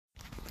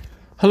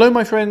Hello,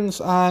 my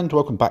friends, and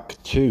welcome back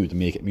to the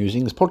Meerkat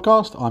Musings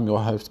podcast. I'm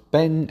your host,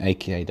 Ben,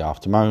 aka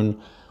Daft Timon,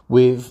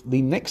 with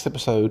the next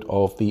episode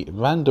of the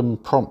Random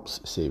Prompts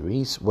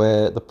series,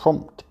 where the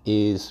prompt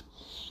is,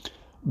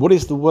 what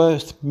is the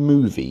worst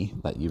movie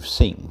that you've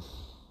seen?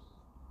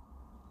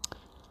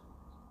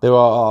 There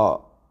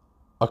are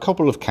a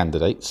couple of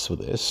candidates for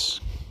this.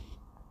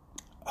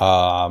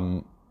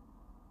 One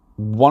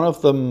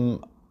of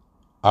them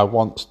I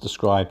once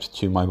described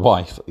to my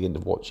wife at the end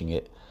of watching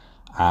it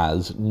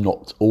as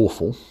not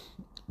awful,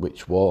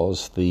 which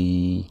was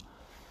the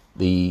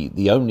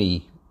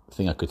only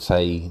thing I could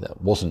say that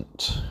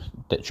wasn't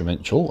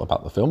detrimental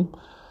about the film.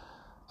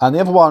 And the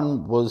other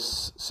one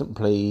was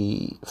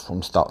simply,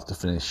 from start to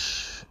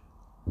finish,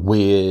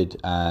 weird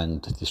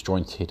and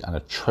disjointed and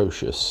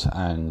atrocious,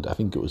 and I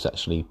think it was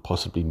actually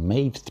possibly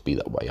made to be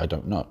that way, I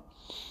don't know.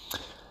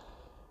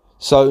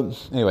 So,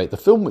 anyway, the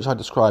film which I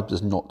described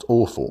as not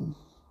awful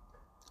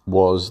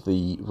was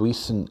the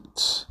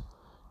recent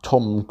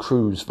Tom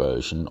Cruise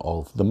version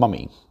of The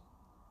Mummy,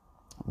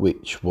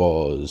 which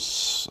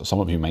was, some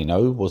of you may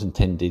know, was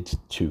intended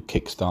to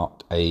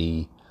kickstart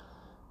a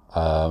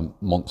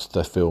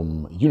monster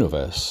film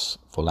universe,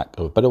 for lack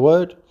of a better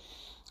word,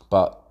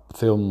 but the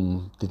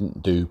film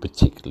didn't do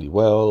particularly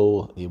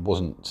well. It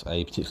wasn't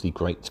a particularly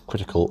great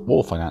critical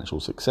or financial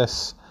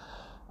success,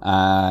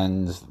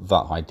 and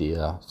that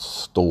idea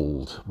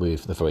stalled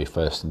with the very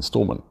first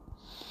instalment.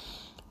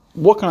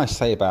 What can I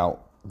say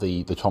about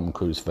the Tom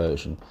Cruise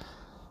version?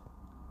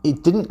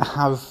 It didn't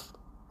have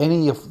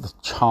any of the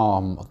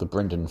charm of the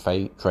Brendan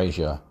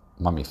Fraser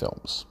Mummy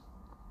films,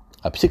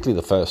 particularly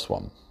the first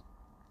one.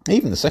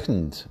 Even the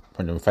second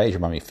Brendan Fraser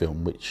Mummy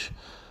film, which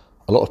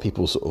a lot of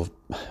people sort of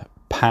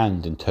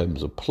panned in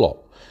terms of plot,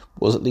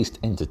 was at least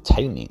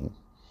entertaining,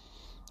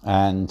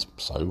 and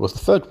so was the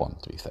third one,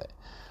 to be fair.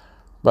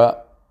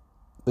 But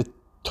the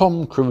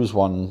Tom Cruise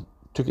one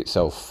took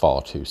itself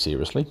far too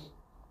seriously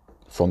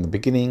from the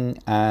beginning,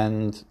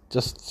 and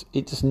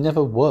it just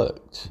never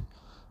worked.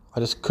 I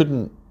just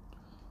couldn't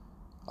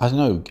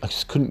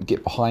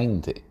get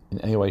behind it in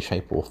any way,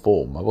 shape or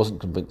form. I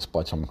wasn't convinced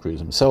by Tom Cruise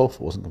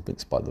himself. I wasn't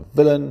convinced by the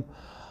villain.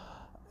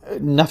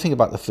 Nothing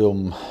about the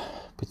film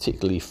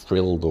particularly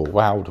thrilled or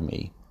wowed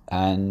me.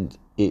 And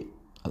it,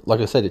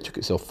 like I said, it took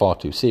itself far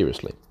too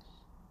seriously.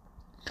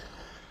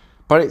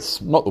 But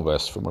it's not the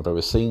worst film I've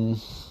ever seen.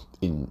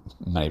 In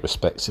many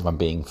respects, if I'm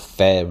being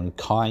fair and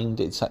kind,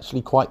 it's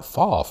actually quite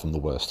far from the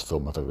worst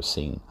film I've ever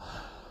seen.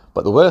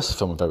 But the worst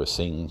film I've ever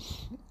seen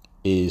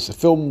is a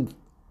film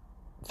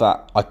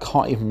that I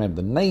can't even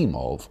remember the name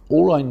of.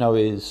 All I know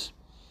is,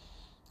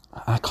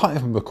 I can't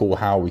even recall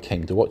how we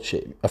came to watch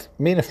it.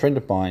 Me and a friend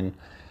of mine,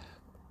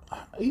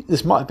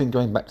 this might have been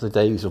going back to the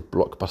days of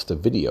Blockbuster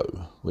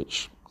Video,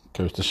 which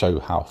goes to show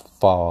how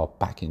far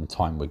back in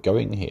time we're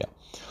going here.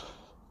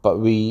 But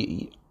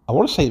I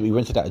want to say that we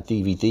rented out a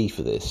DVD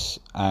for this,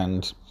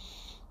 and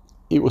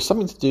it was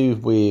something to do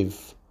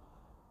with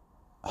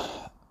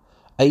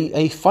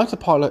a fighter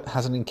pilot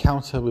has an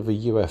encounter with a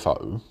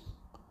UFO,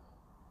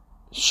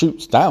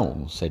 shoots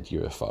down said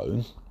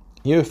UFO,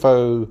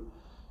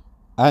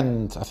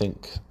 and I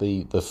think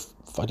the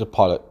fighter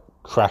pilot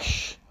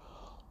crash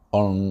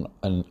on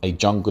a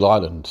jungle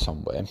island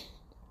somewhere,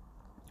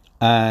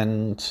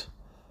 and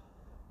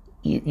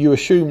you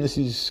assume this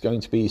is going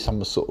to be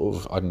some sort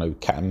of, I don't know,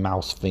 cat and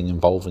mouse thing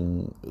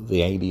involving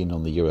the alien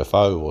on the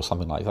UFO or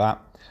something like that.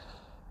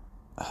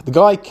 The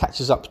guy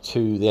catches up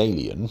to the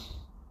alien,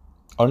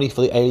 only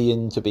for the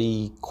alien to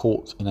be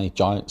caught in a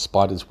giant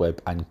spider's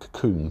web and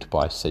cocooned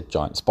by said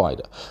giant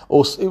spider.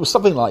 Or it was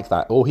something like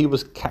that, or he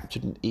was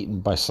captured and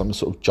eaten by some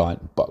sort of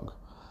giant bug.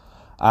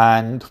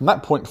 And from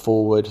that point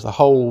forward, the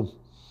whole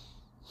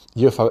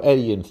UFO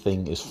alien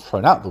thing is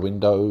thrown out the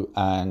window,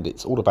 and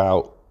it's all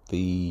about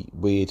the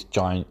weird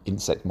giant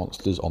insect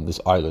monsters on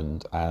this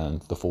island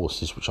and the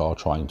forces which are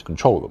trying to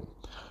control them.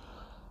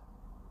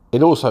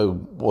 It also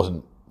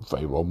wasn't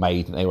very well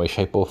made in any way,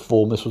 shape or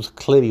form. This was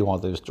clearly one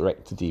of those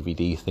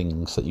direct-to-DVD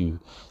things that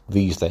you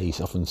these days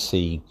often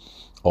see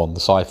on the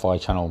Sci-Fi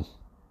Channel.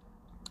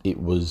 It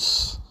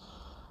was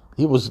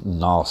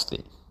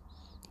nasty.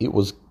 It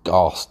was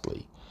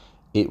ghastly.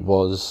 It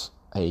was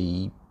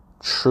a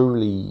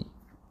truly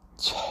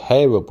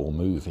terrible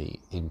movie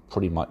in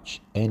pretty much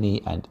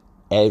any and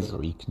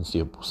every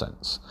conceivable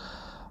sense.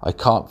 I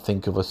can't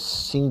think of a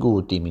single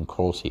redeeming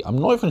quality. I'm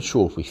not even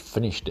sure if we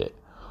finished it.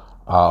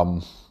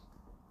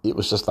 It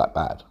was just that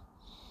bad.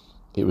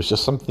 It was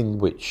just something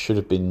which should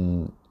have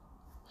been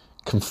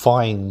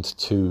confined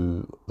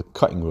to the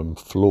cutting room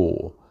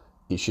floor.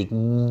 It should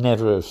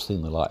never have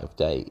seen the light of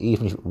day,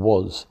 even if it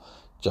was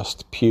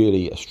just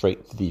purely a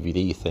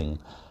straight-to-DVD thing.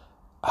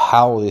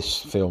 How this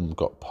film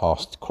got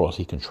past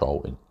quality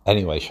control in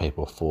any way, shape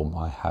or form,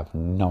 I have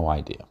no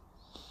idea.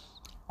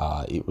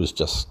 It was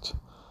just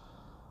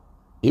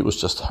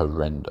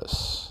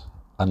horrendous.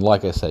 And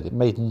like I said, it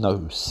made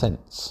no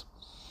sense.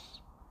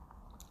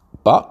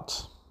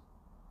 But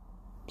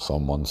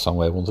someone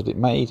somewhere wanted it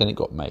made, and it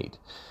got made.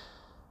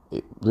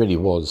 It really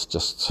was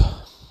just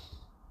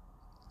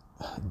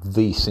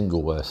the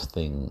single worst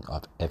thing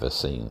I've ever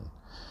seen.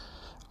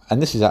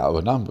 And this is out of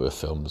a number of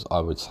films I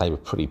would say were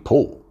pretty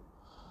poor.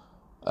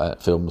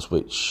 Films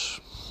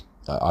which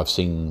I've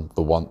seen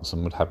for once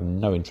and would have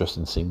no interest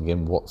in seeing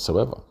again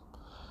whatsoever.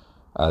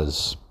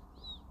 As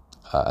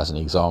an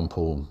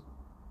example,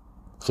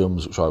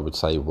 films which I would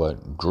say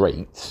weren't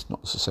great,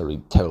 not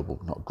necessarily terrible,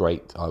 not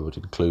great, I would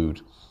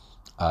include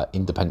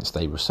Independence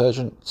Day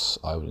Resurgence.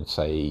 I would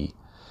say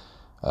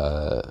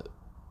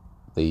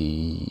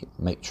The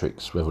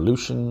Matrix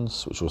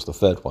Revolutions, which was the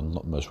third one,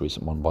 not the most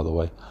recent one, by the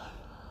way.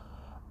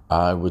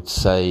 I would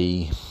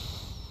say,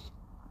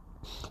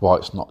 while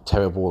it's not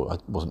terrible, I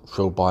wasn't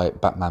thrilled by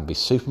it, Batman v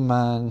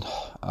Superman.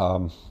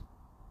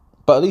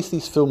 But at least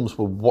these films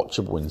were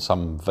watchable in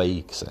some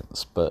vague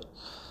sense. But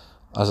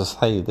as I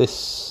say,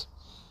 this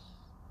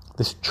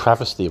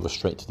travesty of a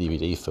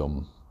straight-to-DVD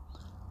film,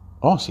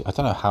 honestly, I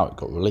don't know how it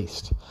got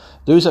released.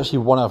 There is actually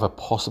one other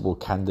possible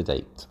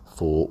candidate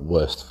for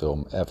worst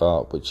film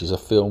ever, which is a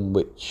film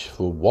which,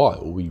 for a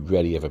while, we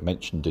rarely ever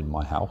mentioned in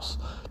my house.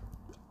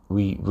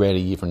 We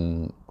rarely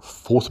even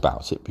thought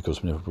about it,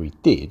 because whenever we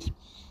did,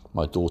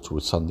 my daughter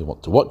would suddenly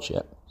want to watch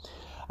it.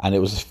 And it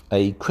was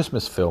a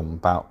Christmas film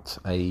about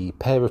a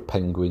pair of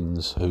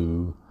penguins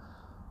who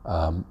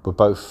were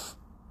both,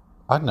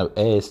 I don't know,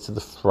 heirs to the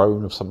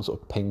throne of some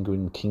sort of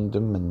penguin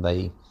kingdom, and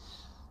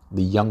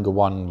the younger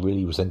one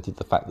really resented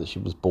the fact that she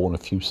was born a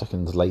few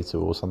seconds later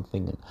or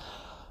something. And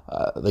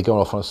they go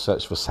off on a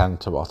search for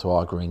Santa after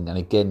arguing. And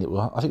again,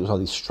 I think it was one of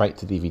these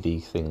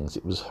straight-to-DVD things.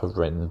 It was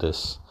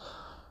horrendous.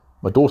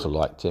 My daughter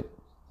liked it,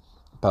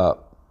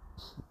 but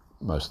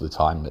most of the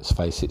time, let's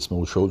face it,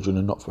 small children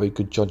are not very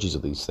good judges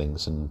of these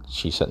things, and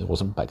she certainly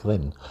wasn't back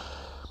then.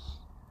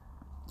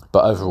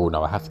 But overall,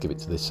 no, I have to give it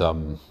to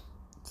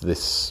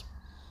this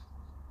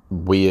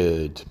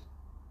weird,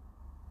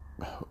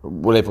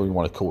 whatever we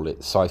want to call it,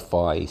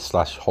 sci-fi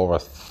 / horror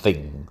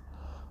thing.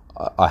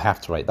 I have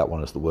to rate that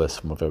one as the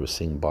worst film I've ever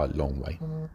seen by a long way.